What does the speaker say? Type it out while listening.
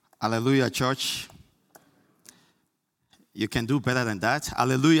Hallelujah, church. You can do better than that.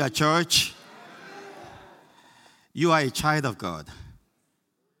 Hallelujah, church. You are a child of God.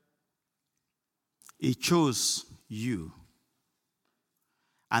 He chose you.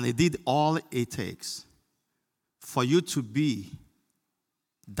 And he did all it takes for you to be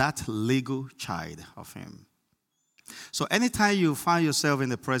that legal child of him. So anytime you find yourself in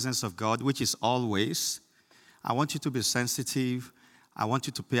the presence of God, which is always, I want you to be sensitive. I want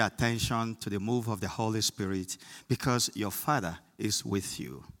you to pay attention to the move of the Holy Spirit because your Father is with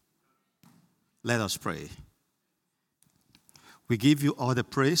you. Let us pray. We give you all the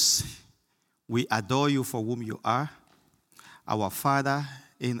praise. We adore you for whom you are, our Father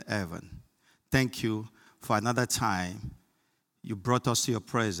in heaven. Thank you for another time you brought us to your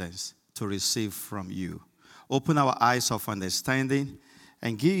presence to receive from you. Open our eyes of understanding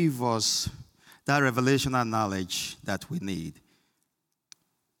and give us that revelational knowledge that we need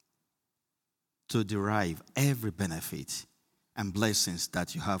to derive every benefit and blessings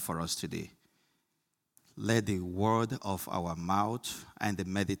that you have for us today. Let the word of our mouth and the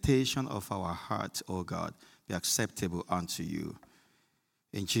meditation of our heart, O God, be acceptable unto you.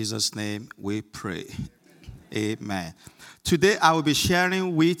 In Jesus' name we pray. Amen. Today I will be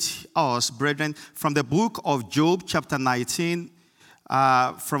sharing with us, brethren, from the book of Job, chapter 19,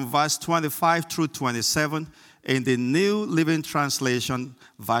 from verse 25 through 27, in the New Living Translation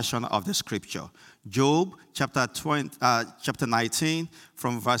version of the scripture. Job, chapter 19,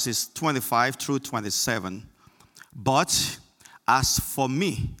 from verses 25 through 27. But as for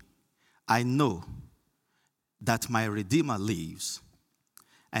me, I know that my Redeemer lives,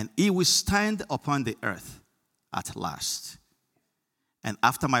 and he will stand upon the earth at last. And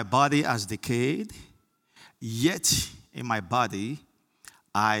after my body has decayed, yet in my body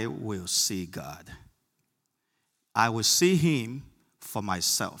I will see God. I will see him for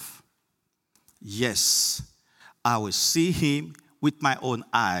myself. Yes, I will see him with my own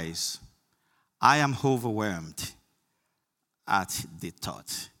eyes. I am overwhelmed at the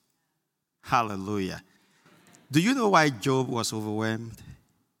thought. Hallelujah. Do you know why Job was overwhelmed?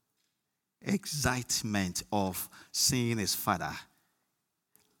 Excitement of seeing his father.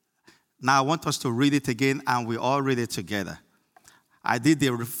 Now I want us to read it again and we all read it together. I did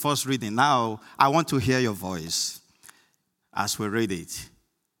the first reading. Now I want to hear your voice as we read it.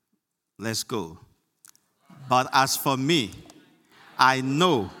 Let's go. But as for me, I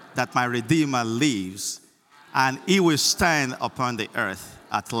know that my Redeemer lives, and he will stand upon the earth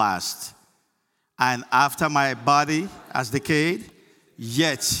at last. And after my body has decayed,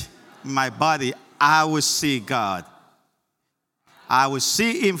 yet my body I will see God. I will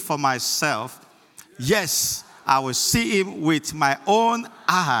see him for myself. Yes, I will see him with my own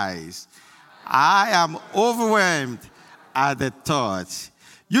eyes. I am overwhelmed at the thought.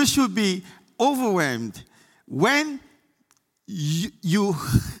 You should be overwhelmed when you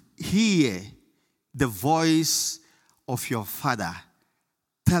hear the voice of your father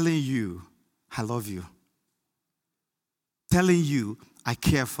telling you, I love you. Telling you, I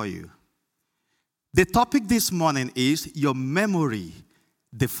care for you. The topic this morning is your memory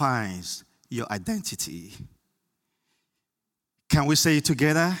defines your identity. Can we say it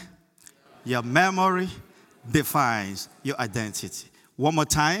together? Your memory defines your identity. One more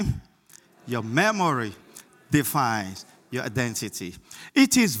time. Your memory defines your identity.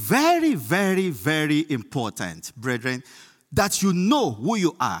 It is very, very, very important, brethren, that you know who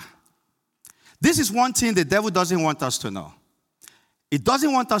you are. This is one thing the devil doesn't want us to know. He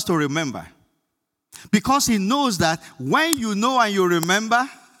doesn't want us to remember. Because he knows that when you know and you remember,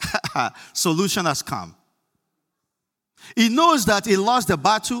 solution has come. He knows that he lost the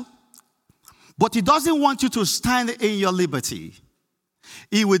battle, but he doesn't want you to stand in your liberty.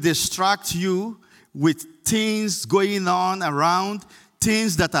 He will distract you with things going on around,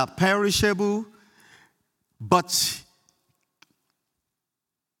 things that are perishable. But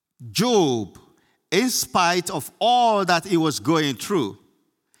Job, in spite of all that he was going through,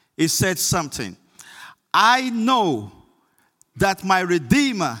 he said something. I know that my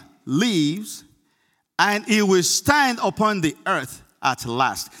Redeemer lives, and he will stand upon the earth at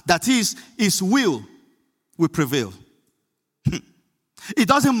last. That is, his will prevail. It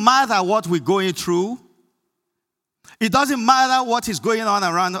doesn't matter what we're going through. It doesn't matter what is going on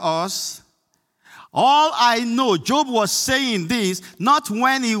around us. All I know, Job was saying this not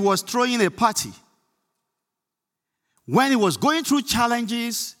when he was throwing a party. When he was going through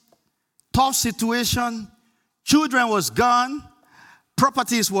challenges, tough situation, children was gone,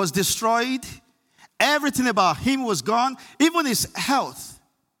 properties was destroyed, everything about him was gone, even his health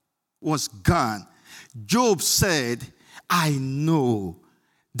was gone. Job said, I know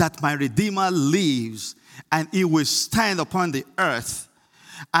that my Redeemer lives, and he will stand upon the earth.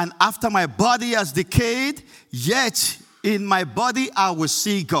 And after my body has decayed, yet in my body I will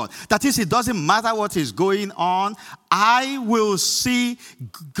see God. That is, it doesn't matter what is going on, I will see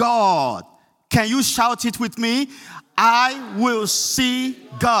God. Can you shout it with me? I will see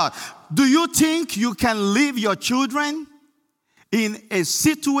God. Do you think you can leave your children in a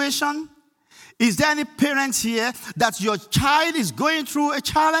situation? Is there any parents here that your child is going through a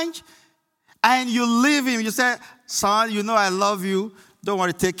challenge and you leave him? You say, son, you know I love you. Don't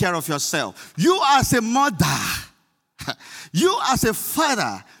worry, take care of yourself. You as a mother, you as a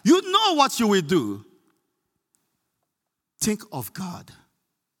father, you know what you will do. Think of God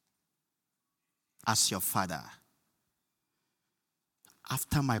as your father.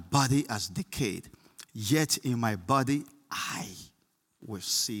 After my body has decayed, yet in my body I will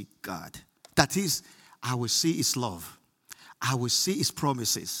see God. That is, I will see his love. I will see his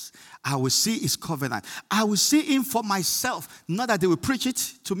promises. I will see his covenant. I will see him for myself. Not that they will preach it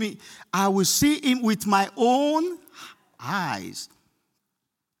to me. I will see him with my own eyes.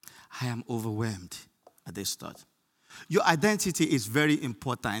 I am overwhelmed at this thought. Your identity is very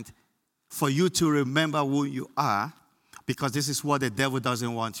important for you to remember who you are, because this is what the devil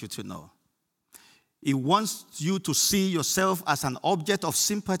doesn't want you to know. He wants you to see yourself as an object of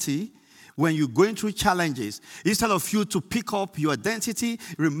sympathy when you're going through challenges. Instead of you to pick up your identity,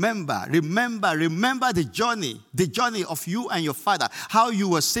 remember the journey of you and your father, how you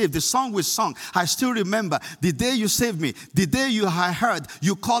were saved. The song we sung, I still remember the day you saved me, the day I heard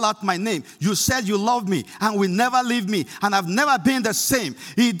you call out my name. You said you love me and will never leave me, and I've never been the same.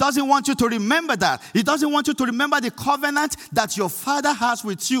 He doesn't want you to remember that. He doesn't want you to remember the covenant that your father has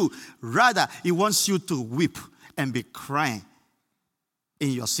with you. Rather, he wants you to weep and be crying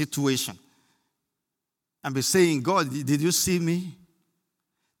in your situation and be saying, God, did you see me?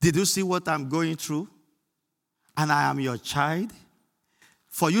 Did you see what I'm going through? And I am your child.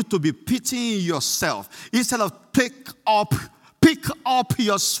 For you to be pitying yourself instead of pick up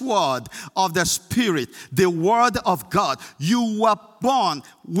your sword of the Spirit, the word of God. You were born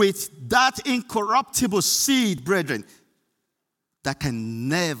with that incorruptible seed, brethren, that can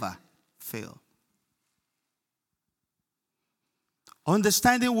never fail.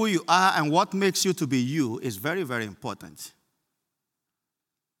 Understanding who you are and what makes you to be you is very, very important.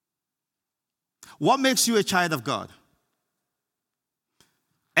 What makes you a child of God?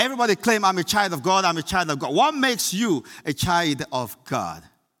 Everybody claim, I'm a child of God, I'm a child of God. What makes you a child of God?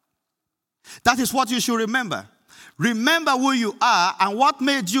 That is what you should remember. Remember who you are and what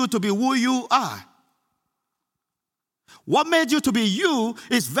made you to be who you are. What made you to be you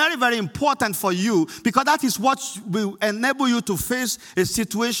is very, very important for you, because that is what will enable you to face a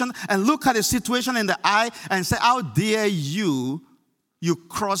situation and look at a situation in the eye and say, how dare you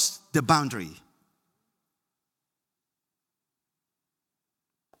cross the boundary.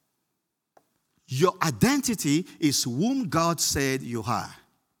 Your identity is whom God said you are.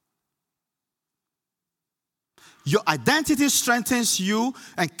 Your identity strengthens you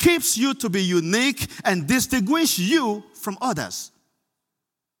and keeps you to be unique and distinguish you from others.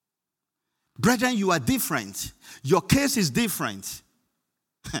 Brethren, you are different. Your case is different.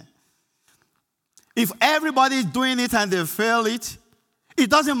 If everybody is doing it and they fail it,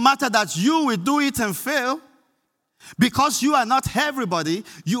 it doesn't matter that you will do it and fail. Because you are not everybody,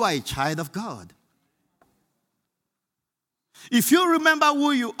 you are a child of God. If you remember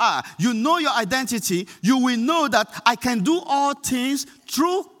who you are, you know your identity, you will know that I can do all things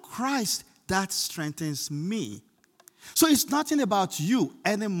through Christ that strengthens me. So it's nothing about you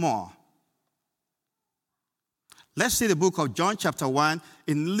anymore. Let's see the book of John chapter 1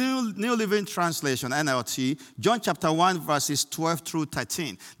 in New Living Translation, NLT. John chapter 1 verses 12 through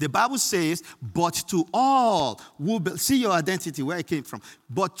 13. The Bible says, but to all who, see your identity, where it came from.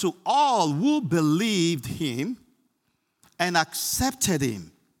 But to all who believed him and accepted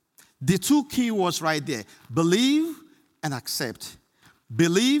him. The two key words right there. Believe and accept.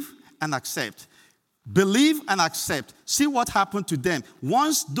 Believe and accept. Believe and accept. See what happened to them.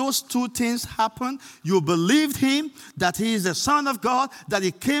 Once those two things happened, you believed him, that he is the Son of God, that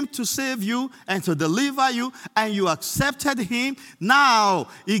he came to save you and to deliver you, and you accepted him. Now,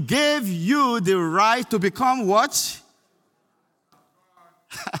 he gave you the right to become what?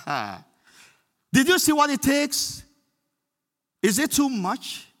 Did you see what it takes? Is it too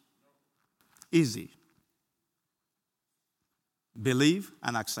much? Easy. Believe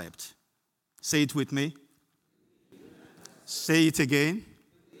and accept. Say it with me. Say it again.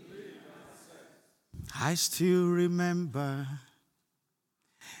 I still remember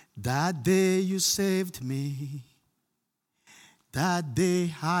that day you saved me. That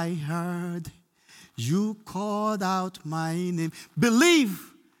day I heard you called out my name. Believe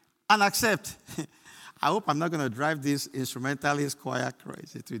and accept. I hope I'm not going to drive this instrumentalist choir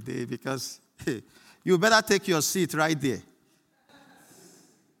crazy today, because you better take your seat right there.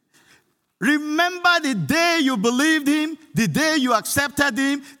 Remember the day you believed him, the day you accepted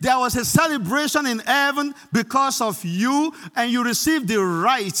him. There was a celebration in heaven because of you, and you received the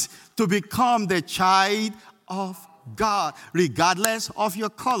right to become the child of God, regardless of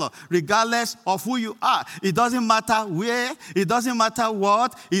your color, regardless of who you are. It doesn't matter where, it doesn't matter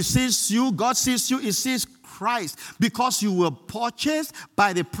what. He sees you, God sees you, he sees Christ, because you were purchased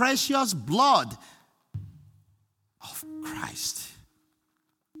by the precious blood of Christ.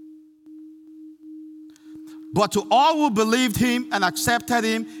 But to all who believed him and accepted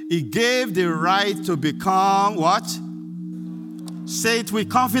him, he gave the right to become what? Say it with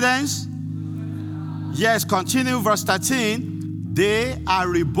confidence. Yes, continue verse 13. They are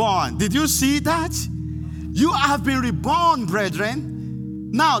reborn. Did you see that? You have been reborn,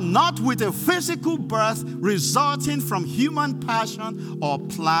 brethren. Now, not with a physical birth resulting from human passion or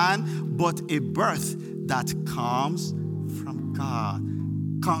plan, but a birth that comes from God.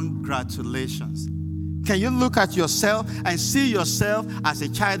 Congratulations. Can you look at yourself and see yourself as a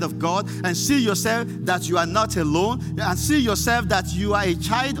child of God, and see yourself that you are not alone, and see yourself that you are a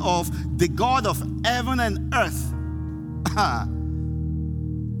child of the God of heaven and earth?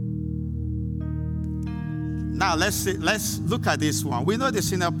 Now let's look at this one. We know the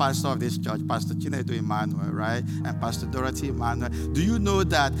senior pastor of this church, Pastor Chinedu Emmanuel, right? And Pastor Dorothy Emmanuel. Do you know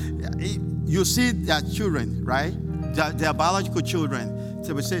that you see their children, right? Their biological children.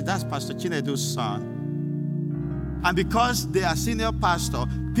 So we say, that's Pastor Chinedu's son. And because they are senior pastor,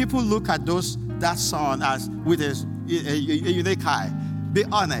 people look at that son as with a unique eye. Be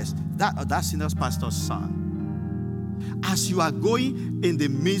honest, that's senior pastor's son. As you are going in the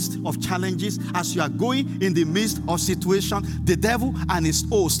midst of challenges, as you are going in the midst of situation, the devil and his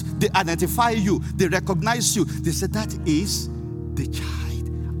host, they identify you, they recognize you. They say, that is the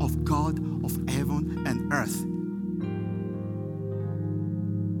child of God of heaven and earth.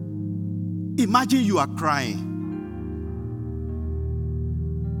 Imagine you are crying.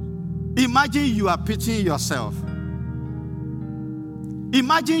 Imagine you are pitying yourself.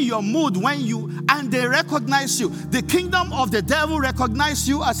 Imagine your mood and they recognize you. The kingdom of the devil recognizes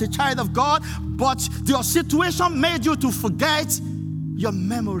you as a child of God, but your situation made you to forget your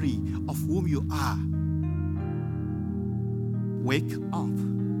memory of whom you are. Wake up.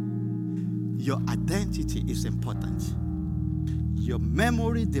 Your identity is important. Your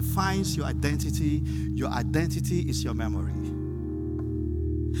memory defines your identity. Your identity is your memory.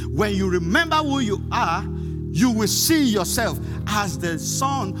 When you remember who you are, you will see yourself as the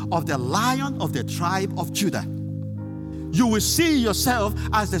son of the Lion of the tribe of Judah. You will see yourself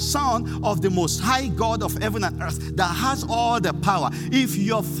as the son of the Most High God of heaven and earth that has all the power. If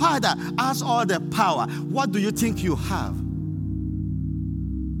your father has all the power, what do you think you have?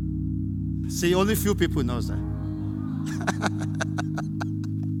 See, only few people knows that.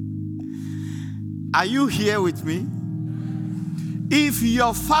 Are you here with me? If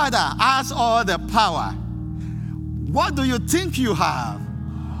your father has all the power, what do you think you have?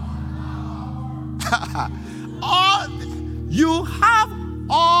 You have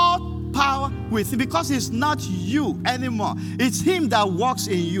all power with him, because it's not you anymore. It's him that works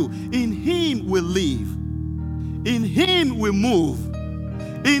in you. In him we live. In him we move.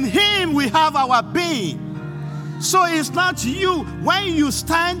 In him we have our being. So it's not you. When you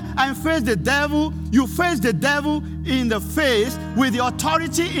stand and face the devil, you face the devil in the face with the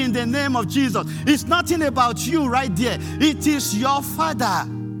authority in the name of Jesus. It's nothing about you right there. It is your father.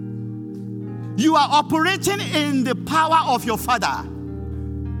 You are operating in the power of your father.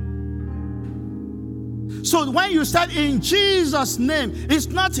 So when you start in Jesus' name, it's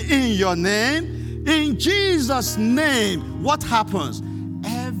not in your name. In Jesus' name, what happens?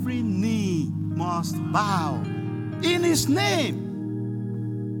 Every knee must bow in his name.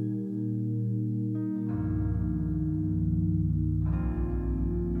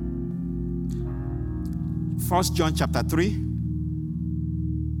 1 John chapter 3.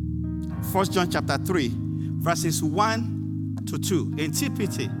 1 John chapter 3, verses 1 to 2. In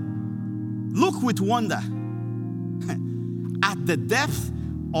TPT, look with wonder at the depth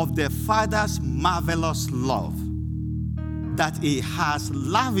of the Father's marvelous love that he has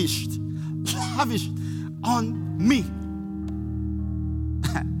lavished on me.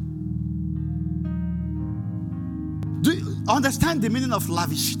 Do you understand the meaning of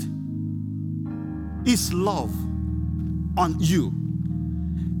lavished? It's love on you.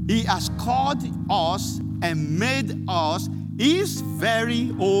 He has called us and made us his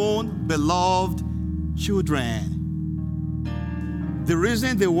very own beloved children. The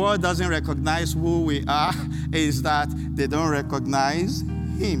reason the world doesn't recognize who we are is that they don't recognize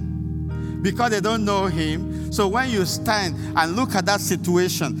him. Because they don't know him. So when you stand and look at that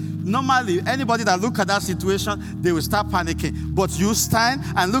situation, normally anybody that look at that situation, they will start panicking. But you stand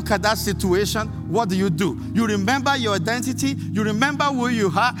and look at that situation, what do? You remember your identity. You remember who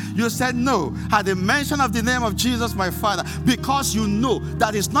you are. You said, no, at the mention of the name of Jesus, my Father, because you know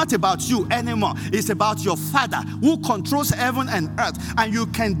that it's not about you anymore. It's about your Father who controls heaven and earth. And you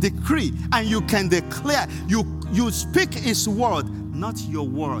can decree and you can declare. You speak his word, not your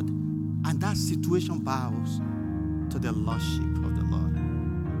word. And that situation bows to the lordship of the Lord.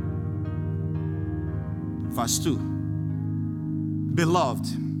 Verse 2. Beloved,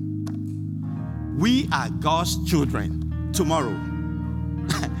 we are God's children tomorrow.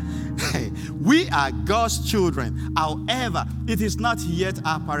 We are God's children. However, it is not yet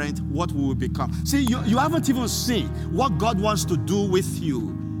apparent what we will become. See, you haven't even seen what God wants to do with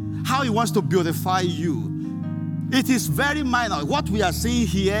you, how he wants to beautify you. It is very minor. What we are seeing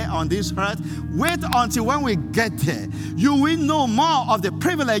here on this earth, wait until when we get there. You will know more of the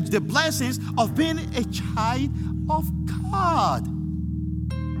privilege, the blessings of being a child of God.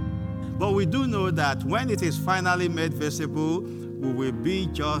 But we do know that when it is finally made visible, we will be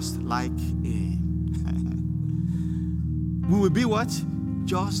just like him. We will be what?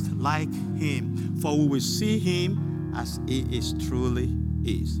 Just like him. For we will see him as he is truly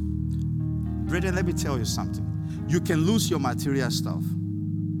is. Brethren, let me tell you something. You can lose your material stuff.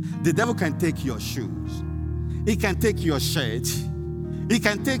 The devil can take your shoes. He can take your shirt. He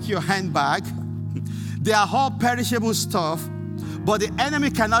can take your handbag. They are all perishable stuff, but the enemy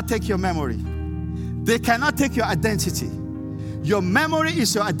cannot take your memory. They cannot take your identity. Your memory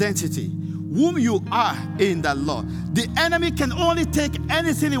is your identity, whom you are in the Lord. The enemy can only take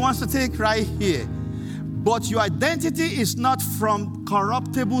anything he wants to take right here. But your identity is not from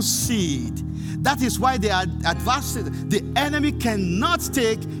corruptible seed. That is why they are advanced. The enemy cannot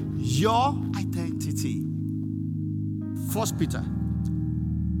take your identity. 1 Peter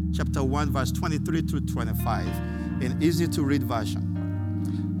chapter 1, verse 23 to 25, in easy to read version.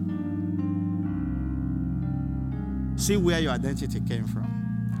 See where your identity came from.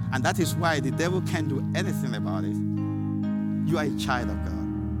 And that is why the devil can't do anything about it. You are a child of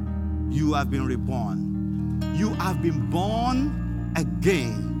God. You have been reborn. You have been born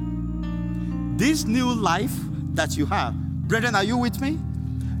again. This new life that you have, brethren, are you with me?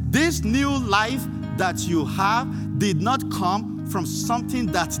 This new life that you have did not come from something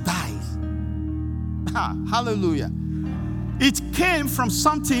that dies. Hallelujah. It came from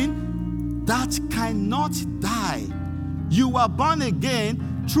something that cannot die. You were born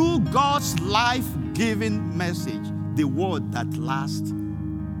again through God's life-giving message, the word that lasts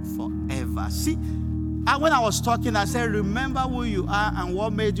forever. See, when I was talking, I said, remember who you are and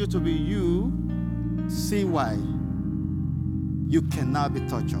what made you to be you. See why you cannot be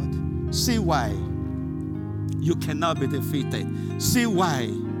tortured. See why you cannot be defeated. See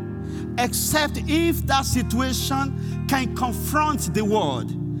why. Except if that situation can confront the word.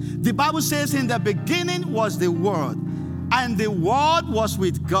 The Bible says in the beginning was the word, and the word was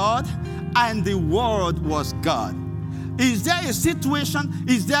with God, and the word was God. Is there a situation,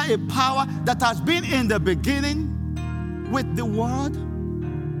 is there a power that has been in the beginning with the word?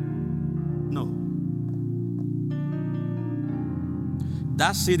 No.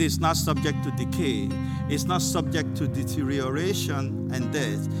 That seed is not subject to decay. It's not subject to deterioration and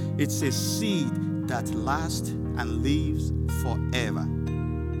death. It's a seed that lasts and lives forever.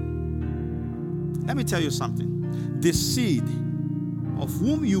 Let me tell you something. The seed of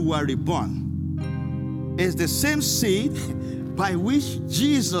whom you were reborn is the same seed by which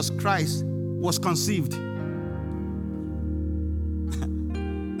Jesus Christ was conceived.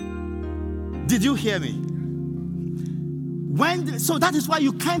 Did you hear me? So that is why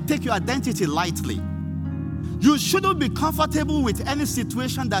you can't take your identity lightly. You shouldn't be comfortable with any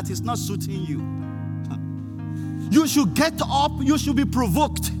situation that is not suiting you. You should get up. You should be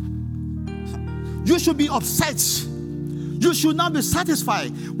provoked. You should be upset. You should not be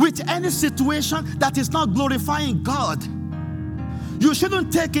satisfied with any situation that is not glorifying God. You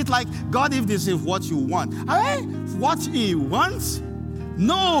shouldn't take it like, God, if this is what you want. What he wants?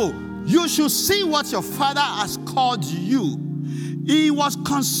 No. You should see what your Father has called you. He was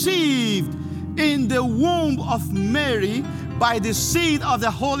conceived in the womb of Mary by the seed of the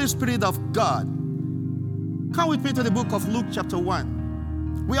Holy Spirit of God. Come with me to the book of Luke chapter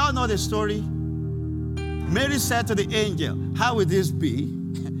 1. We all know the story. Mary said to the angel, how will this be,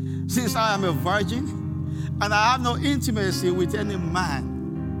 since I am a virgin? and I have no intimacy with any man.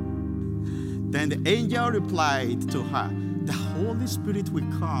 Then the angel replied to her, the Holy Spirit will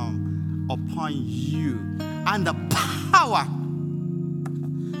come upon you, and the power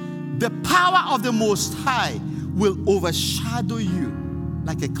of the Most High will overshadow you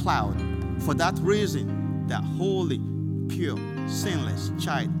like a cloud. For that reason, the holy, pure, sinless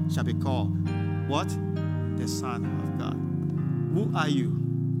child shall be called what? The Son of God. Who are you?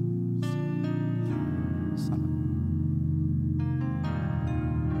 Son.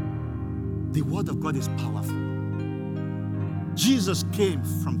 The word of God is powerful. Jesus came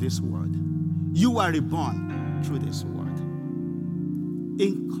from this word. You are reborn through this word.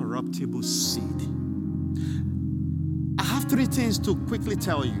 Incorruptible seed. I have 3 things to quickly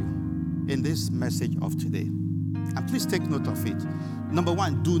tell you in this message of today. And please take note of it. Number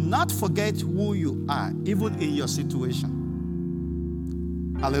 1, do not forget who you are, even in your situation.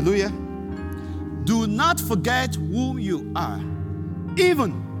 Hallelujah. Do not forget who you are,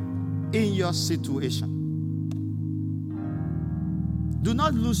 even in your situation. Do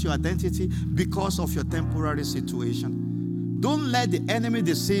not lose your identity because of your temporary situation. Don't let the enemy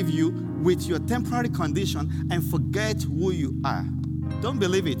deceive you with your temporary condition and forget who you are. Don't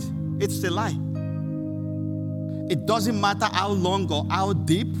believe it. It's a lie. It doesn't matter how long or how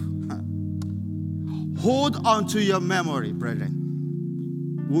deep. Hold on to your memory, brethren,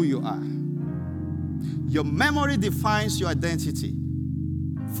 who you are. Your memory defines your identity.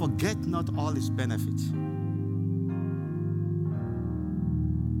 Forget not all its benefits.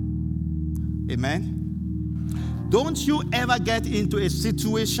 Amen. Don't you ever get into a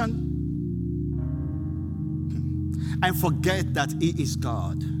situation and forget that He is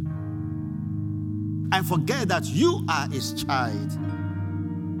God. And forget that you are His child.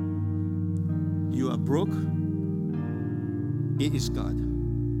 You are broke. He is God.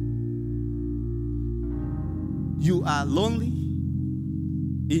 You are lonely.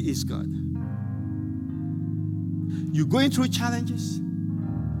 He is God. You're going through challenges.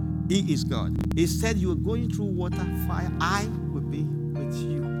 He is God. He said you are going through water, fire. I will be with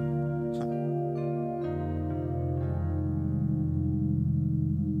you.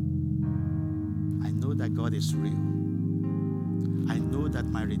 I know that God is real. I know that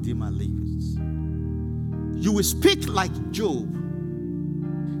my Redeemer lives. You will speak like Job.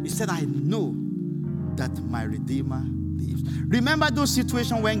 He said, I know that my Redeemer lives. Remember those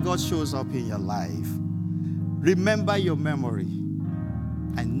situations when God shows up in your life. Remember your memory.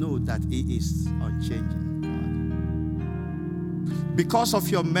 I know that He is unchanging God. Because of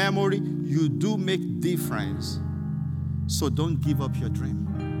your memory, you do make difference. So don't give up your dream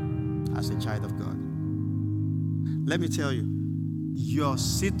as a child of God. Let me tell you, your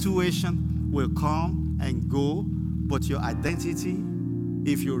situation will come and go, but your identity,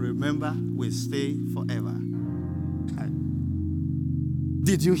 if you remember, will stay forever.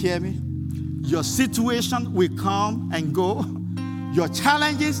 Did you hear me? Your situation will come and go. Your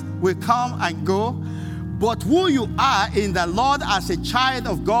challenges will come and go, but who you are in the Lord as a child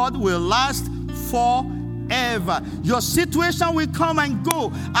of God will last forever. Your situation will come and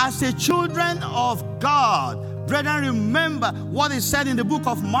go as a children of God. Brethren, remember what is said in the book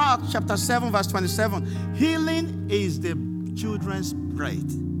of Mark, chapter 7, verse 27. Healing is the children's bread.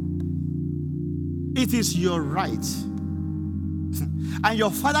 It is your right. And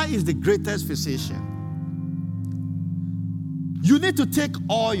your Father is the greatest physician. You need to take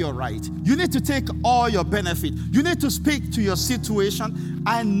all your right. You need to take all your benefit. You need to speak to your situation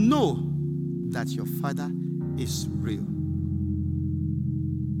and know that your Father is real.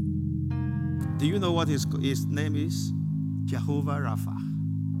 Do you know what his name is? Jehovah Rapha.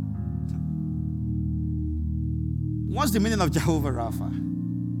 What's the meaning of Jehovah Rapha?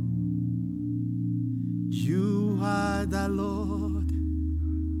 You are the Lord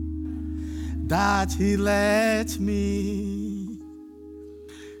that He let me.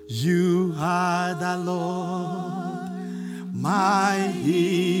 You are the Lord, my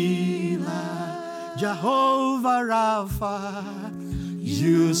healer, Jehovah Rapha.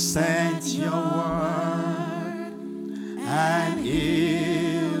 You sent your word and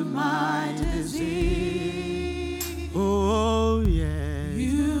healed my disease. Oh, yeah.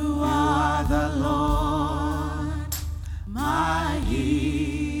 You are the Lord, my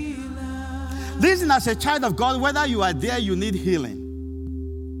healer. Listen, as a child of God, whether you are there, you need healing.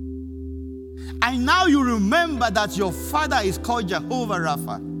 And now you remember that your Father is called Jehovah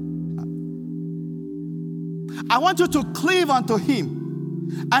Rapha. I want you to cleave unto Him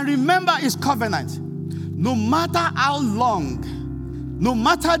and remember His covenant. No matter how long, no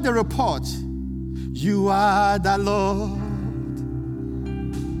matter the report, you are the Lord.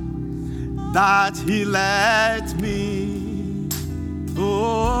 that he let me.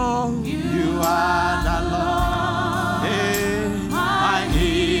 Oh, you are the Lord, my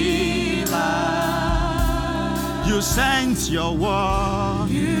healer. You sent your word,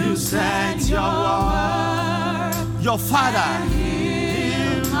 you sent your word. Your Father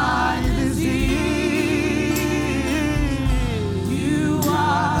healed my disease. You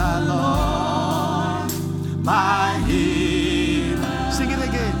are the Lord, my healer. Sing it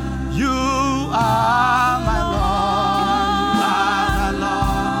again. You are my Lord,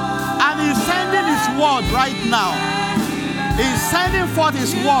 and He's sending His word right now. He's sending forth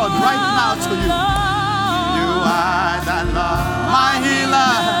His word right now to you. You are the Lord, my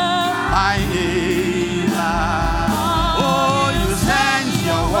healer, my healer. Oh, you sent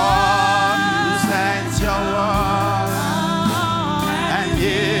your word, you sent your word, and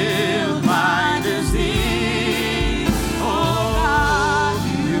healed my disease. Oh,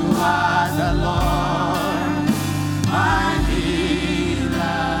 you are the Lord, my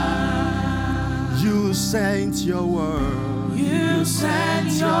healer. You sent your word. You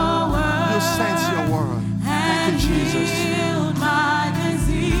sent your word. You sent your word. Thank you, Jesus. Healed my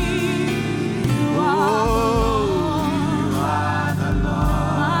disease. You are the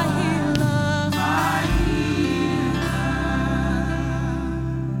Lord, my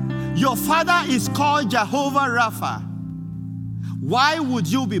healer. Your Father is called Jehovah Rapha. Why would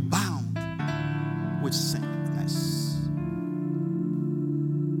you be bound with sickness?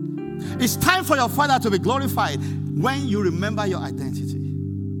 It's time for your Father to be glorified when you remember your identity.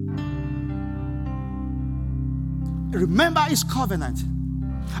 Remember His covenant,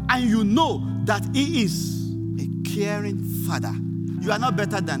 and you know that He is a caring Father. You are not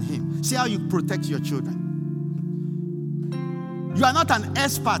better than Him. See how you protect your children. You are not an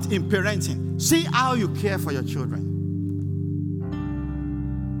expert in parenting. See how you care for your children.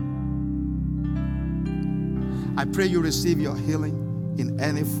 I pray you receive your healing in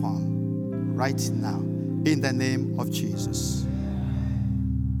any form right now, in the name of Jesus.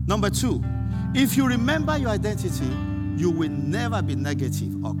 Number 2, if you remember your identity, you will never be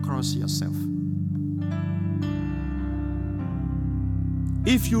negative or cross yourself.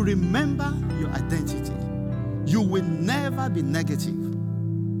 If you remember your identity, you will never be negative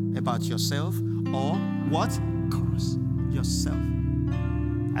about yourself or what? Cross yourself.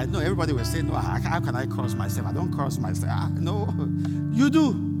 I know everybody will say, no, how can I cross myself? I don't cross myself. No, you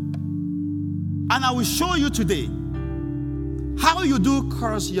do. And I will show you today how you do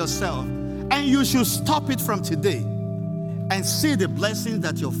cross yourself. And you should stop it from today and see the blessings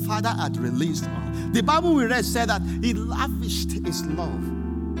that your Father had released on. The Bible we read said that He lavished His love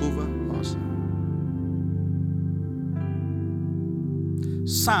over us.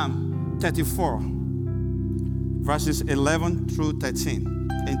 Psalm 34, verses 11 through 13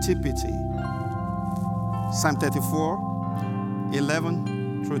 in TPT. Psalm 34,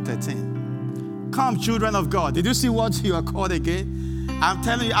 11 through 13. Come, children of God. Did you see what you are called again? I'm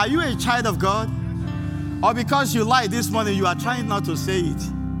telling you, are you a child of God? Or because you lied this morning, you are trying not to say it?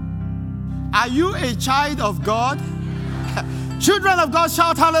 Are you a child of God? Children of God,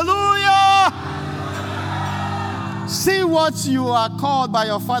 shout hallelujah! See what you are called by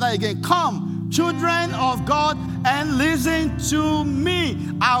your Father again. Come, children of God, and listen to me.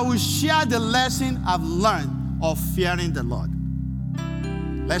 I will share the lesson I've learned of fearing the Lord.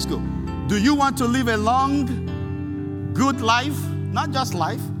 Let's go. Do you want to live a long, good life? Not just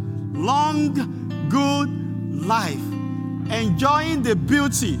life, long, good life. Enjoying the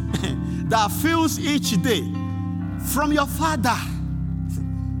beauty that fills each day from your Father.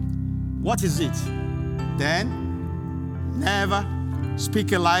 What is it? Then, never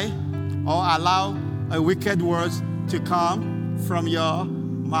speak a lie or allow a wicked word to come from your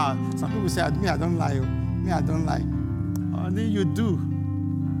mouth. Some people say, me, I don't lie. Me, I don't lie. Only you do.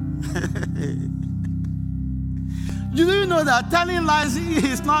 Do you know that telling lies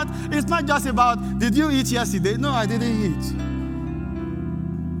is not just about, did you eat yesterday? No, I didn't eat.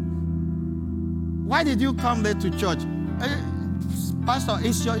 Why did you come late to church? Pastor,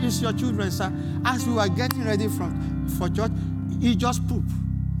 it's your children, sir. As we were getting ready for church, he just pooped.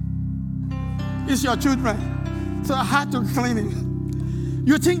 It's your children. So I had to clean it.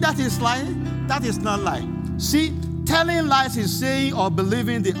 You think that is lying? That is not lying. See, telling lies is saying or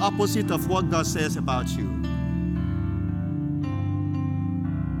believing the opposite of what God says about you.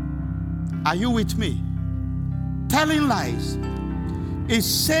 Are you with me? Telling lies is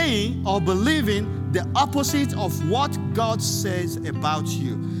saying or believing the opposite of what God says about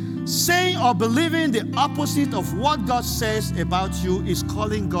you. Saying or believing the opposite of what God says about you is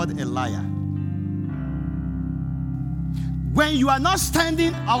calling God a liar. When you are not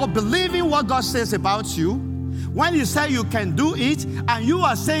standing or believing what God says about you, when you say you can do it and you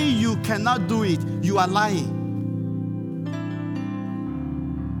are saying you cannot do it, you are lying.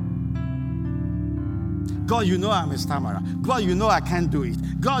 God, you know I'm a stammerer. God, you know I can't do it.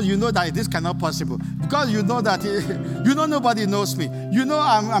 God, you know that this cannot possible. God, you know that nobody knows me. You know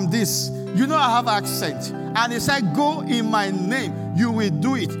I'm this. You know I have accent. And he said, go in my name. You will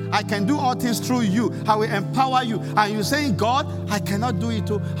do it. I can do all things through you. I will empower you. And you're saying, God, I cannot do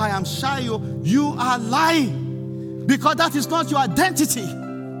it. I am shy. You are lying. Because that is not your identity.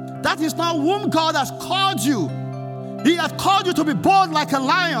 That is not whom God has called you. He has called you to be bold like a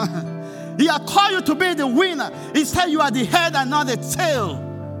lion. He has called you to be the winner. He said you are the head and not the tail.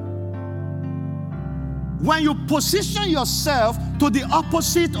 When you position yourself to the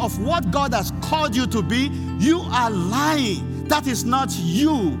opposite of what God has called you to be, you are lying. That is not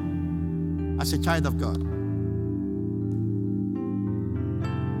you as a child of God.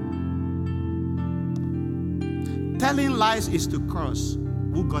 Telling lies is to curse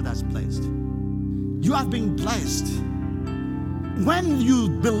who God has blessed. You have been blessed. When you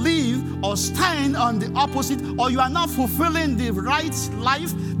believe or stand on the opposite, or you are not fulfilling the right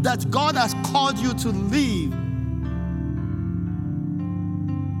life that God has called you to live.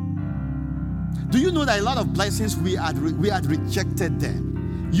 Do you know that a lot of blessings we had rejected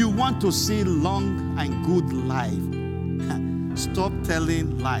them? You want to see long and good life. Stop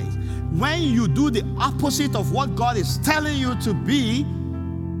telling lies. When you do the opposite of what God is telling you to be,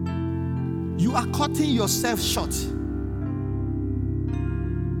 you are cutting yourself short.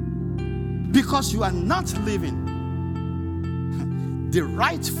 Because you are not living the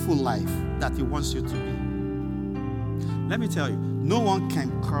rightful life that He wants you to be. Let me tell you, no one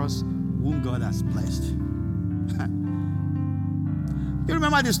can curse whom God has blessed. You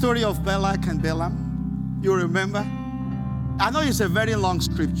remember the story of Balak and Balaam? You remember? I know it's a very long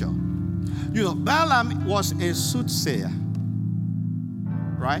scripture. You know, Balaam was a soothsayer,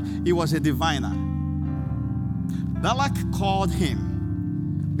 right? He was a diviner. Balak called him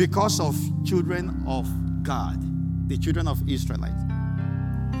because of children of God, the children of Israelites.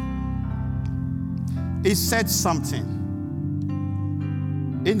 He said something.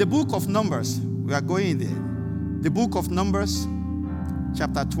 In the book of Numbers, we are going there. The book of Numbers,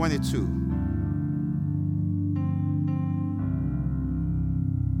 chapter 22.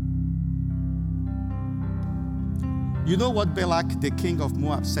 You know what Balak, the king of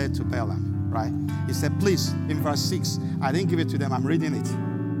Moab, said to Balaam, right? He said, please, in verse 6, I didn't give it to them, I'm reading it.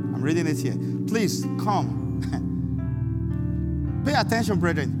 I'm reading it here. Please come. Pay attention,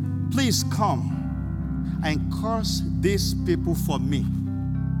 brethren. Please come and curse these people for me.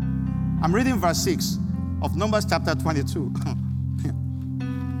 I'm reading verse 6 of Numbers chapter 22.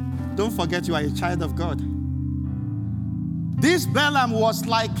 Don't forget you are a child of God. This Balaam was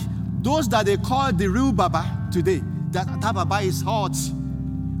like those that they call the real Baba today. That Baba is hot.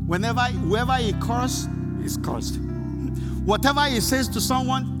 Whoever he curses, is cursed. Whatever he says to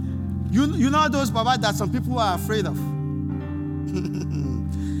someone, you know those Baba that some people are afraid of.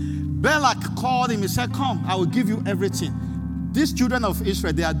 Balak called him. He said, come, I will give you everything. These children of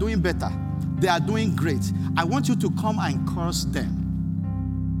Israel, they are doing better. They are doing great. I want you to come and curse them.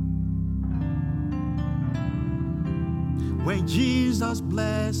 When Jesus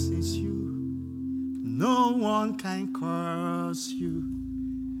blesses you, no one can curse you.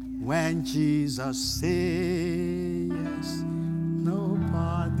 When Jesus says yes,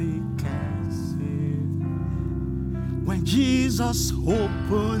 nobody can say. When Jesus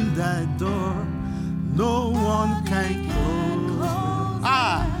opened that door, no one can close.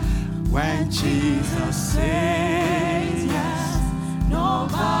 When Jesus says yes,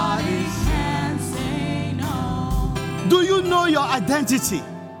 nobody can say no. Do you know your identity?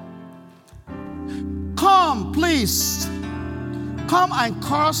 Come, please. Come and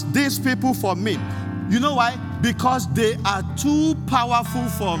curse these people for me. You know why? Because they are too powerful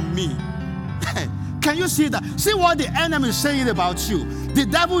for me. Can you see that? See what the enemy is saying about you. The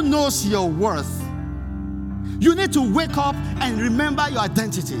devil knows your worth. You need to wake up and remember your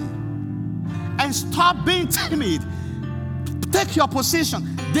identity. And stop being timid. Take your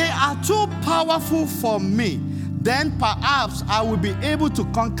position. They are too powerful for me. Then perhaps I will be able to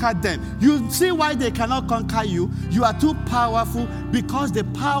conquer them. You see why they cannot conquer you? You are too powerful because the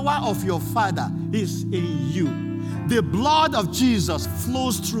power of your Father is in you. The blood of Jesus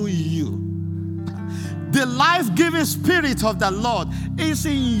flows through you. The life-giving Spirit of the Lord is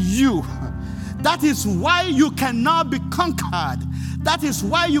in you. That is why you cannot be conquered. That is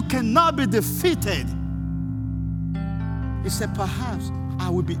why you cannot be defeated. He said, perhaps I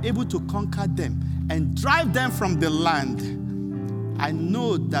will be able to conquer them and drive them from the land. I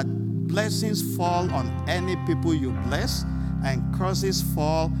know that blessings fall on any people you bless, and curses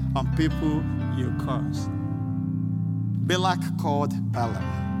fall on people you curse. Balak called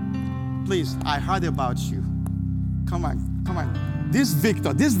Balaam. Please, I heard about you. Come on. This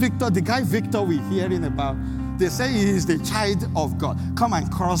Victor, the guy Victor we're hearing about, they say he is the child of God. Come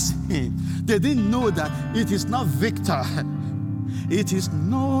and curse him. They didn't know that it is not Victor. It is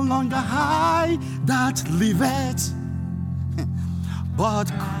no longer I that liveth,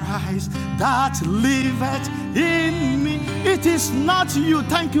 but Christ that liveth in me. It is not you.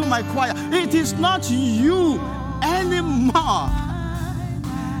 Thank you, my choir. It is not you anymore.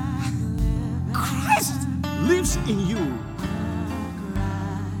 Christ lives in you.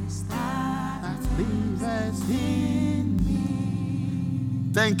 That lives in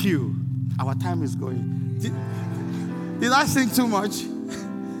me. Thank you. Our time is going. Did I sing too much?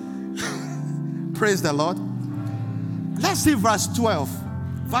 Praise the Lord. Let's see verse 12.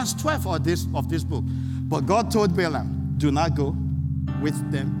 Verse 12 of this book. But God told Balaam, do not go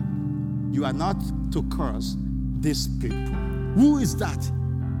with them. You are not to curse these people. Who is that?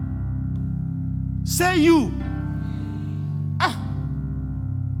 Say you.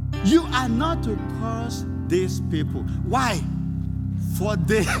 You are not to curse these people. Why? For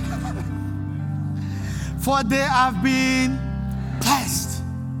they have been blessed.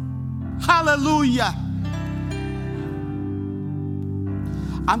 Hallelujah.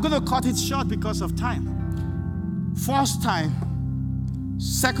 I'm going to cut it short because of time. First time,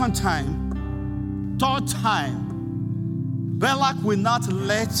 second time, third time, Balak will not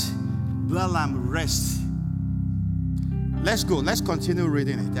let Balaam rest. Let's go. Let's continue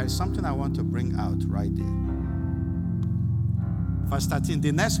reading it. There is something I want to bring out right there. Verse 13.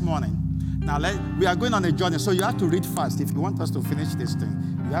 The next morning, now we are going on a journey, so you have to read fast. If you want us to finish this thing,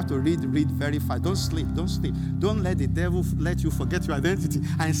 you have to read very fast. Don't sleep. Don't let the devil let you forget your identity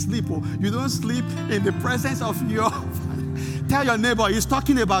and sleep. Oh, you don't sleep in the presence of your father. Tell your neighbor, he's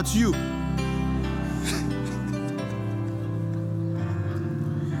talking about you.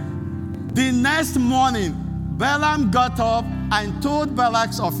 The next morning, Balaam got up and told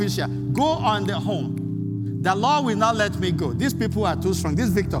Balak's official, go on the home. The Lord will not let me go. These people are too strong. This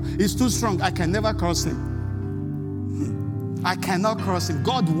Victor is too strong. I can never cross him. I cannot cross him.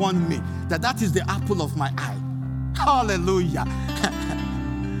 God warned me that is the apple of my eye. Hallelujah.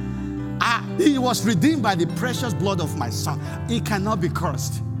 He was redeemed by the precious blood of my son. He cannot be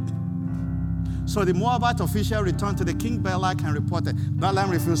cursed. So the Moabite official returned to the king Balak and reported, Balaam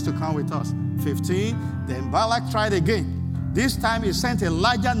refused to come with us. 15, then Balak tried again. This time he sent a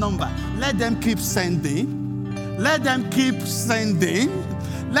larger number. Let them keep sending. Let them keep sending.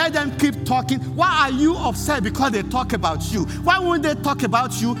 Let them keep talking. Why are you upset because they talk about you? Why won't they talk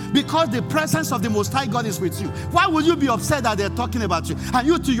about you? Because the presence of the Most High God is with you. Why would you be upset that they're talking about you? And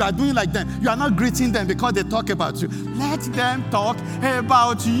you too, you are doing like them. You are not greeting them because they talk about you. Let them talk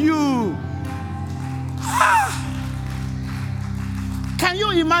about you. Can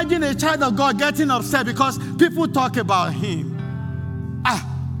you imagine a child of God getting upset because people talk about him?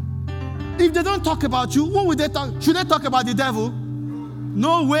 If they don't talk about you, who would they talk? Should they talk about the devil?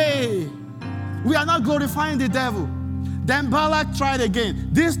 No way. We are not glorifying the devil. Then Balak tried again.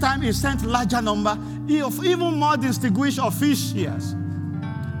 This time he sent larger number of even more distinguished officials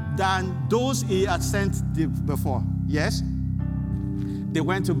than those he had sent before. Yes? They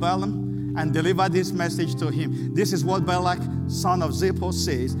went to Balaam and delivered this message to him. This is what Balak, son of Zippor,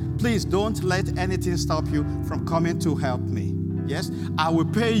 says. Please don't let anything stop you from coming to help me. Yes? I will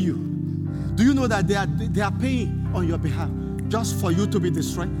pay you. Do you know that they are paying on your behalf just for you to be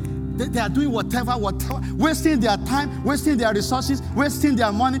destroyed? They are doing whatever, wasting their time, wasting their resources, wasting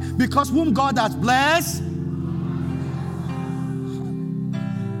their money, because whom God has blessed.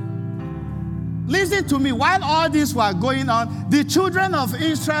 Listen to me. While all this was going on, the children of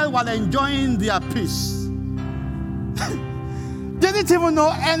Israel were enjoying their peace. They didn't even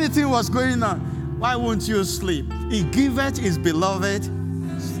know anything was going on. Why won't you sleep? He giveth his beloved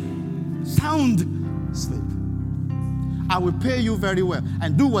sound sleep. I will pay you very well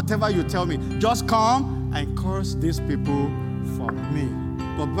and do whatever you tell me. Just come and curse these people for me.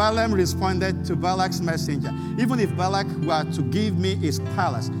 But Balaam responded to Balak's messenger, even if Balak were to give me his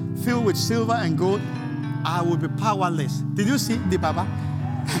palace filled with silver and gold, I will be powerless. Did you see the Baba?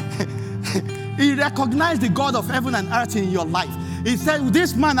 He recognized the God of heaven and earth in your life. He said,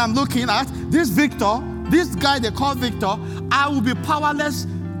 this man I'm looking at, this Victor, this guy they call Victor, I will be powerless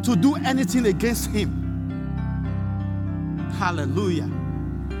to do anything against him. Hallelujah.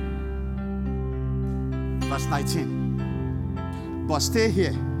 Verse 19. But stay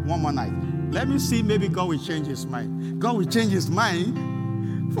here one more night. Let me see, maybe God will change his mind. God will change his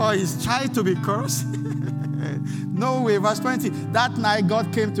mind for his child to be cursed. No way. Verse 20. That night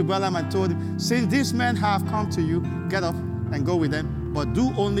God came to Balaam and told him, since these men have come to you, get up and go with them, but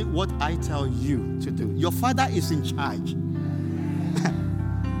do only what I tell you to do. Your father is in charge.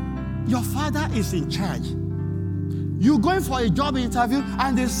 Your father is in charge. You're going for a job interview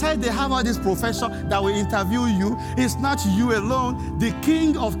and they said they have all this professor that will interview you. It's not you alone. The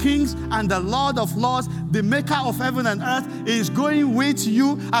King of Kings and the Lord of Lords, the maker of heaven and earth, is going with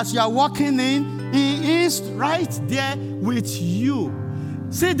you as you are walking in. He is right there with you.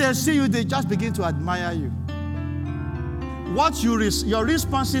 See, they see you, they just begin to admire you. What your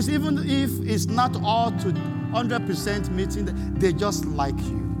response is, even if it's not all to 100% meeting, they just like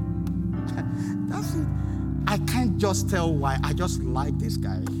you. That's it. I can't just tell why. I just like this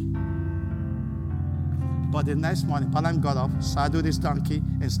guy. But the next morning, Balaam got up, saddled his donkey,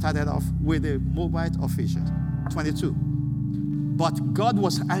 and started off with the Moabite officials. 22. But God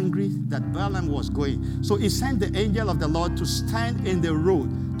was angry that Balaam was going. So he sent the angel of the Lord to stand in the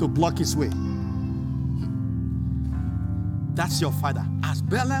road to block his way. That's your father. As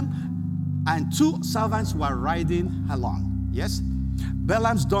Balaam and two servants were riding along. Yes?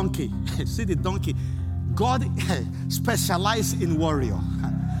 Balaam's donkey. See the donkey. God specialized in warrior.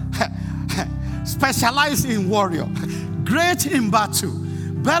 Specialized in warrior. Great in battle.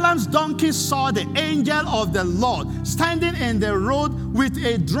 Balaam's donkey saw the angel of the Lord standing in the road with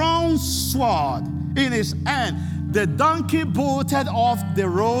a drawn sword in his hand. The donkey bolted off the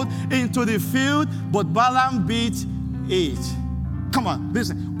road into the field, but Balaam beat it. Come on,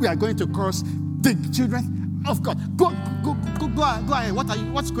 listen. We are going to curse the children of God. Go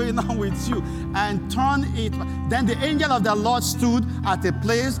ahead. What's going on with you? And turn it. Then the angel of the Lord stood at a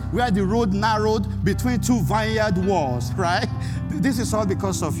place where the road narrowed between two vineyard walls, right? This is all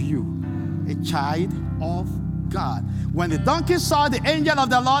because of you, a child of God. When the donkey saw the angel of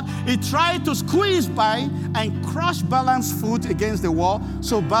the Lord, he tried to squeeze by and crush Balaam's foot against the wall.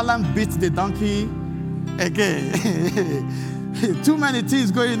 So Balaam beat the donkey again. Too many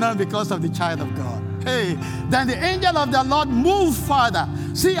things going on because of the child of God. Hey, then the angel of the Lord moved further.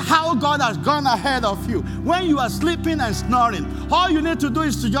 See how God has gone ahead of you. When you are sleeping and snoring, all you need to do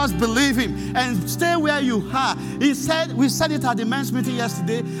is to just believe him and stay where you are. He said, we said it at the men's meeting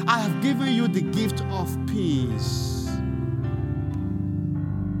yesterday, I have given you the gift of peace.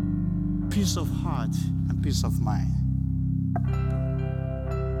 Peace of heart and peace of mind.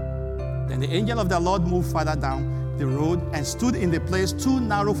 Then the angel of the Lord moved further down the road and stood in the place too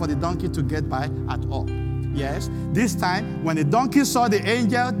narrow for the donkey to get by at all. Yes, this time when the donkey saw the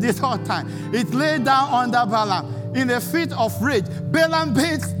angel the third time, it lay down under Balaam. In a fit of rage, Balaam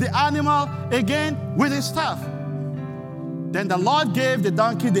beat the animal again with his staff. Then the Lord gave the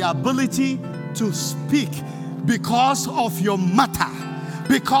donkey the ability to speak because of your matter,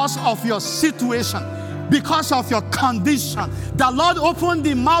 because of your situation, because of your condition. The Lord opened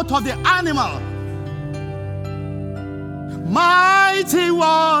the mouth of the animal. Mighty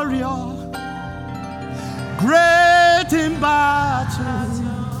warrior, great in battle,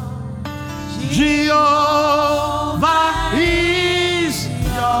 Jehovah is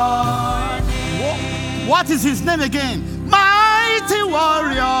your name. What is his name again? Mighty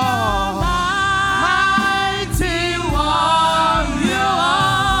warrior, mighty warrior.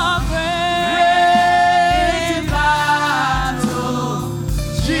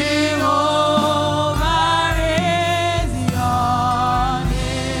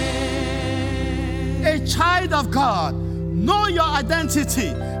 Of God, know your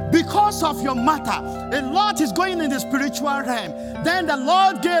identity because of your matter. A lot is going in the spiritual realm. Then the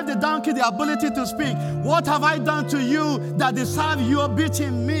Lord gave the donkey the ability to speak. What have I done to you that deserve you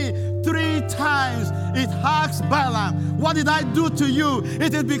beating me 3 times? It asked Balaam, what did I do to you?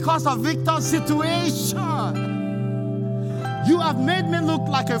 It is because of Victor's situation. You have made me look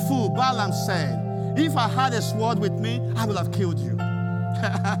like a fool, Balaam said. If I had a sword with me, I would have killed you.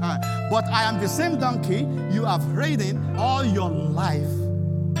 But I am the same donkey you have ridden all your life.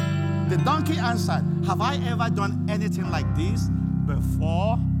 The donkey answered, have I ever done anything like this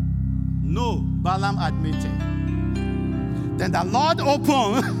before? No, Balaam admitted. Then the Lord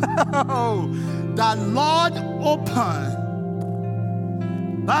opened. The Lord opened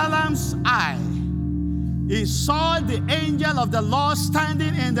Balaam's eye. He saw the angel of the Lord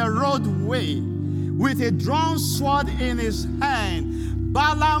standing in the roadway with a drawn sword in his hand.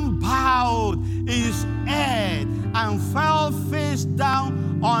 Balaam bowed his head and fell face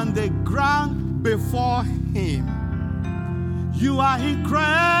down on the ground before him. You are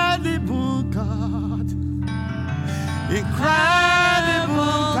incredible, God. Incredible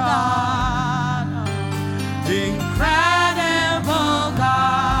God.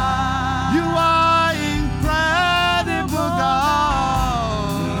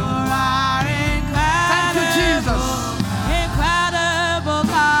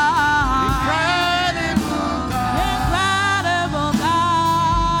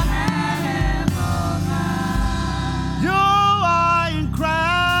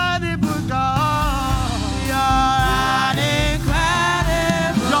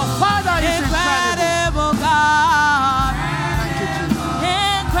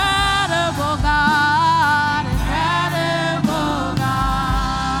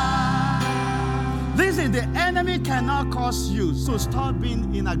 Listen, the enemy cannot cause you, so stop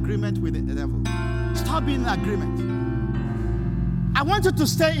being in agreement with the devil. Stop being in agreement. I want you to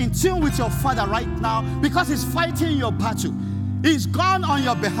stay in tune with your Father right now because He's fighting your battle. He's gone on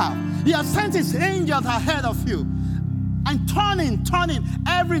your behalf. He has sent His angels ahead of you and turning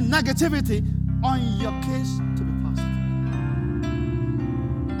every negativity on your case to be positive.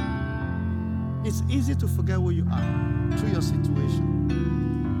 It's easy to forget who you are through your situation.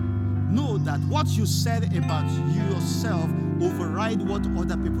 Know that what you said about yourself override what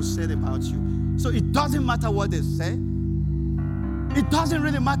other people said about you. So it doesn't matter what they say. It doesn't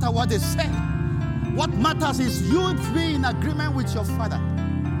really matter what they say. What matters is you be in agreement with your Father.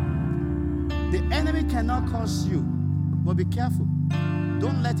 The enemy cannot curse you, but be careful.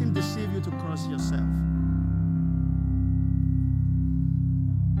 Don't let him deceive you to curse yourself.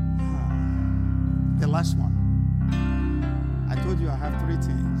 The last one. I told you I have 3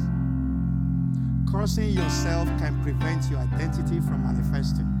 things. Cursing yourself can prevent your identity from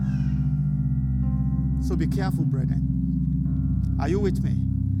manifesting. So be careful, brethren. Are you with me?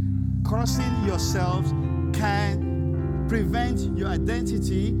 Cursing yourself can prevent your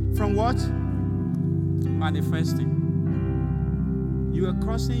identity from what? Manifesting. You are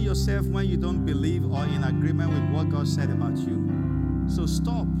cursing yourself when you don't believe or in agreement with what God said about you. So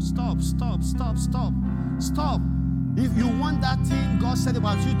stop. If you want that thing God said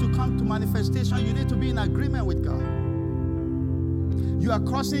about you to come to manifestation, you need to be in agreement with God. You are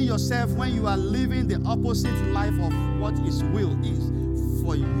cursing yourself when you are living the opposite life of what His will is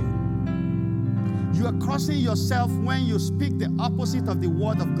for you. You are cursing yourself when you speak the opposite of the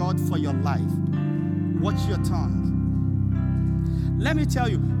word of God for your life. Watch your tongue. Let me tell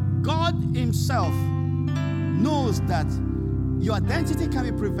you, God Himself knows that your identity can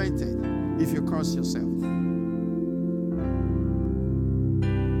be prevented if you curse yourself.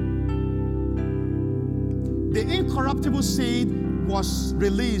 The incorruptible seed was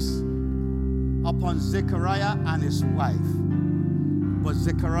released upon Zechariah and his wife. But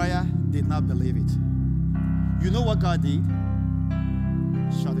Zechariah did not believe it. You know what God did?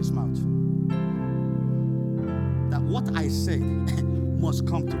 Shut his mouth. That what I said must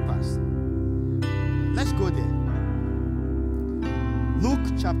come to pass. Let's go there.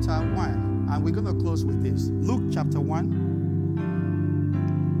 Luke chapter 1. And we're going to close with this. Luke chapter 1.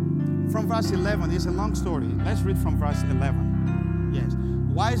 From verse 11. It's a long story. Let's read from verse 11. Yes.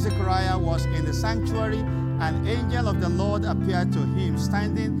 While Zechariah was in the sanctuary, an angel of the Lord appeared to him,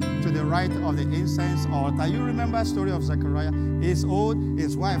 standing to the right of the incense altar. You remember the story of Zechariah? He's old,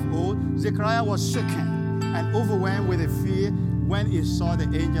 his wife old. Zechariah was shaken and overwhelmed with a fear when he saw the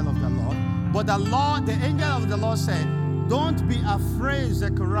angel of the Lord. But the angel of the Lord said, "Don't be afraid,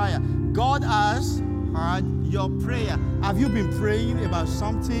 Zechariah. God has heard your prayer." Have you been praying about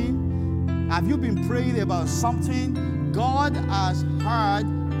something? Have you been praying about something? God has heard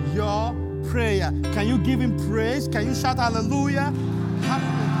your prayer. Can you give Him praise? Can you shout hallelujah?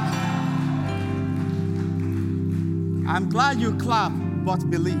 I'm glad you clap, but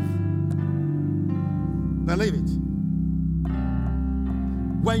believe. Believe it.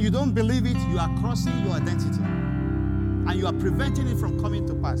 When you don't believe it, you are crossing your identity. And you are preventing it from coming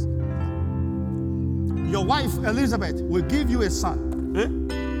to pass. Your wife, Elizabeth, will give you a son. Eh?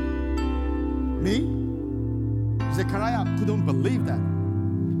 Me? Zechariah couldn't believe that.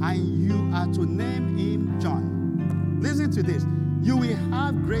 And you are to name him John. Listen to this. You will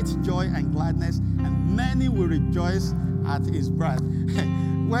have great joy and gladness, and many will rejoice at his birth.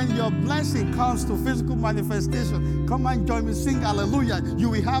 When your blessing comes to physical manifestation, come and join me, sing hallelujah. You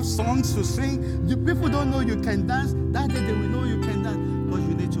will have songs to sing. People don't know you can dance. That day they will know you can dance. But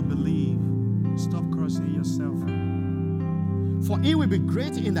you need to believe. Stop cursing yourself. For he will be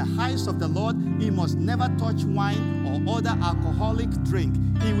great in the eyes of the Lord. He must never touch wine or other alcoholic drink.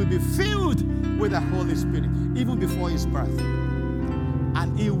 He will be filled with the Holy Spirit, even before his birth.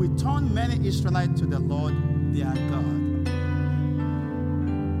 And he will turn many Israelites to the Lord their God.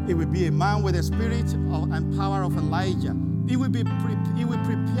 He will be a man with the spirit and power of Elijah. He will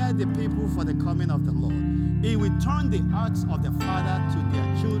prepare the people for the coming of the Lord. He will turn the hearts of the father to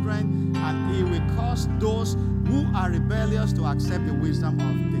their children, and he will cause those who are rebellious to accept the wisdom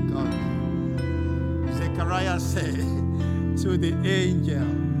of the godly. Zechariah said to the angel,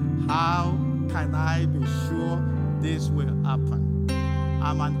 "How can I be sure this will happen?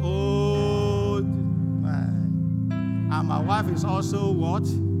 I'm an old man, and my wife is also what?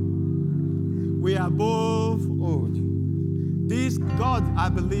 We are both old. This God, I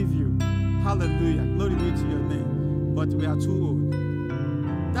believe you. Hallelujah. Glory be to your name. But we are too old."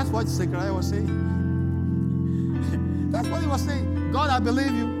 That's what Zechariah was saying. That's what he was saying. God, I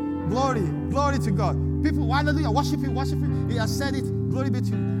believe you. Glory to God. People, hallelujah, worship him, worship him. He has said it, glory be to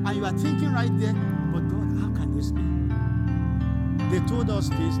you. And you are thinking right there, but God, how can this be? They told us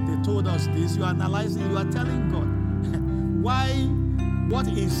this, they told us this. You are analyzing, you are telling God why what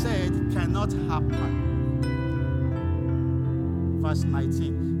he said cannot happen. Verse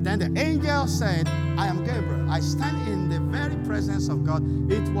 19. Then the angel said, I am Gabriel. I stand in the very presence of God.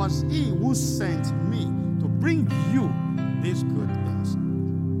 It was he who sent me to bring you this good news.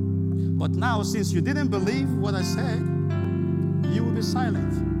 But now, since you didn't believe what I said, you will be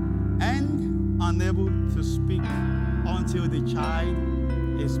silent and unable to speak until the child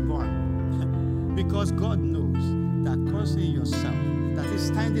is born. Because God knows that cursing yourself, that is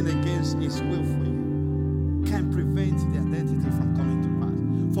standing against his will for you, can prevent the identity from coming to pass.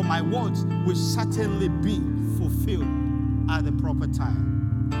 For my words will certainly be fulfilled at the proper time.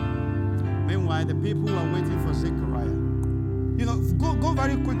 Meanwhile, the people who are waiting for Zechariah, go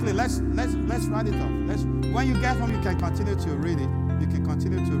very quickly. Let's round it up. When you get home, you can continue to read it. You can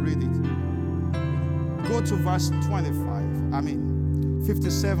continue to read it. Go to verse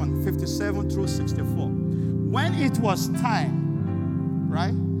 57 through 64. When it was time,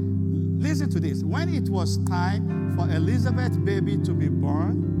 right? Listen to this. When it was time for Elizabeth's baby to be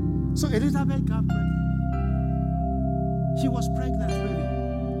born, so Elizabeth got pregnant. She was pregnant really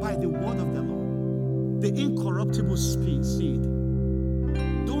by the word of the Lord, the incorruptible seed.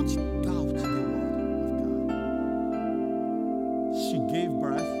 Don't doubt the word of God. She gave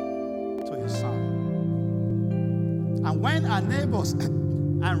birth to a son. And when her neighbors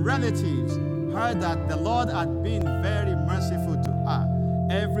and relatives heard that the Lord had been very merciful to her,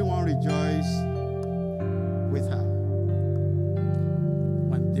 everyone rejoiced with her.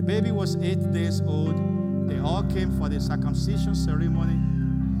 When the baby was 8 days old, they all came for the circumcision ceremony.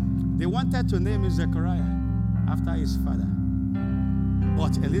 They wanted to name him Zechariah after his father.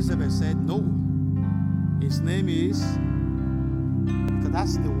 But Elizabeth said, no, his name is, because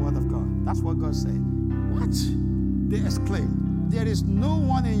that's the word of God. That's what God said. What? They exclaimed, there is no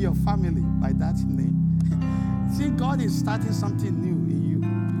one in your family by that name. See, God is starting something new in you.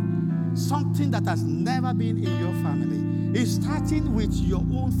 Something that has never been in your family. He's starting with your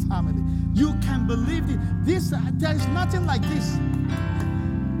own family. You can believe it. There is nothing like this.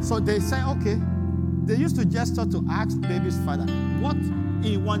 So they say, okay. They used to gesture to ask the baby's father what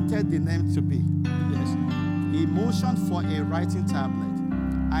he wanted the name to be. Yes. He motioned for a writing tablet.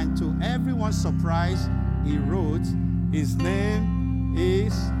 And to everyone's surprise, he wrote, his name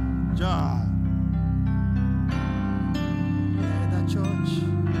is John. Let the church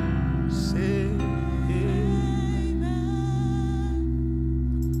say amen.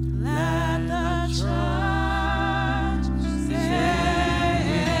 Let the church say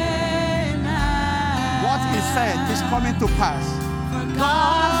amen. What he said is coming to pass. For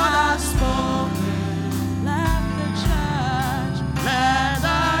God has spoken. Let the church say amen.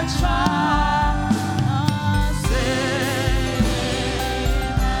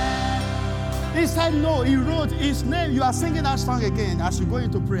 He said no. He wrote his name. You are singing that song again as you go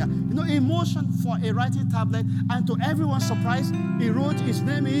into prayer. Emotion for a writing tablet, and to everyone's surprise, he wrote his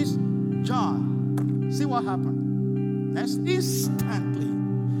name is John. See what happened? Next, instantly,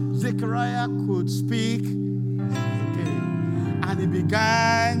 Zechariah could speak again. And he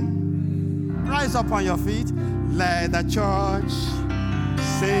began, rise up on your feet, let the church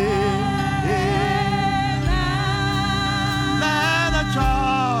say amen. Let the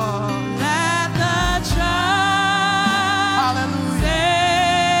church, hallelujah.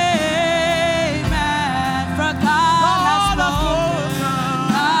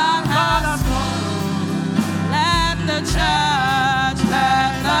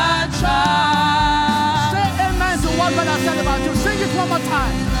 One more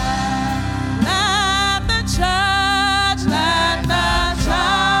time. Let the church say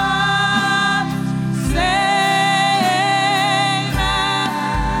amen.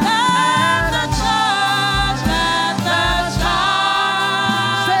 Let the church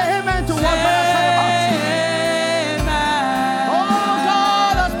say amen to what God said about you. Oh,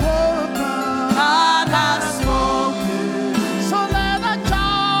 God has spoken. God has spoken. So let the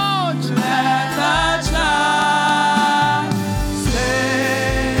church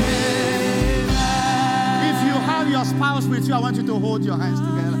spouse with you, I want you to hold your hands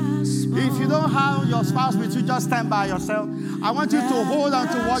together. If you don't have your spouse with you, just stand by yourself. I want you to hold on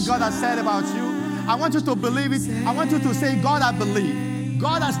to what God has said about you. I want you to believe it. I want you to say, God, I believe.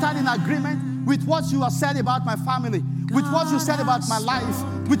 God, I stand in agreement with what you have said about my family, with what you said about my life,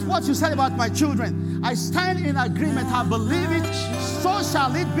 with what you said about my children. I stand in agreement. I believe it. So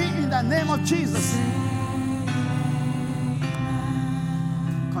shall it be in the name of Jesus.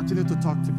 Continue to talk to me.